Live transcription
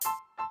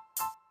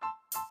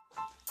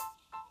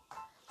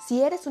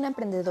Si eres una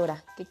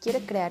emprendedora que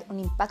quiere crear un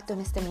impacto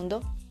en este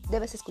mundo,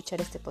 debes escuchar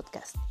este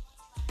podcast.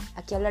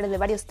 Aquí hablaré de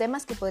varios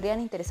temas que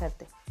podrían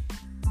interesarte.